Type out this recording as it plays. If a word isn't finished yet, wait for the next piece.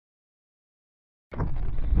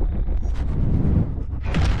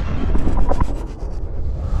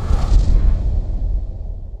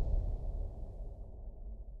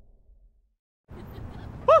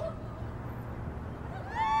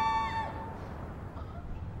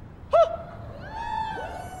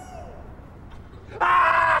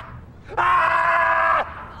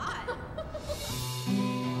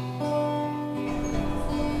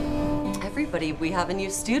everybody, we have a new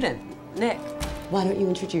student, Nick. Why don't you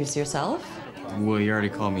introduce yourself? Well, you already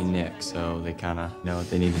called me Nick, so they kind of know what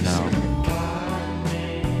they need to know.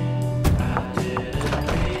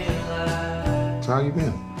 So how you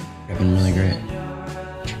been? I've been really great.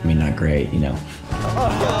 I mean, not great, you know.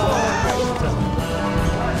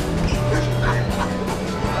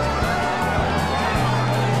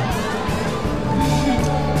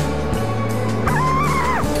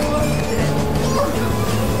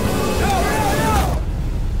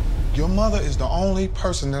 Your mother is the only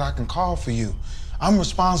person that I can call for you. I'm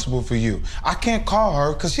responsible for you. I can't call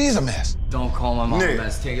her because she's a mess. Don't call my mom Nick. a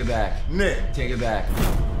mess. Take it back. Nick. Take it back.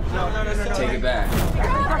 No. Take it back.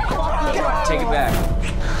 Take it back.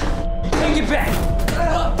 Take it back.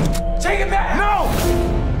 Take it back. No!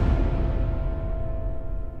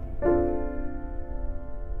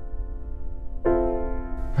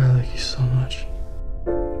 I like you so much.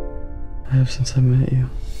 I have since I met you.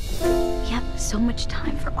 We have so much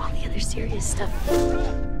time for all the other serious stuff.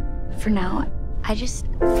 For now, I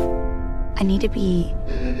need to be,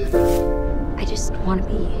 I just want to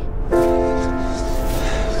be.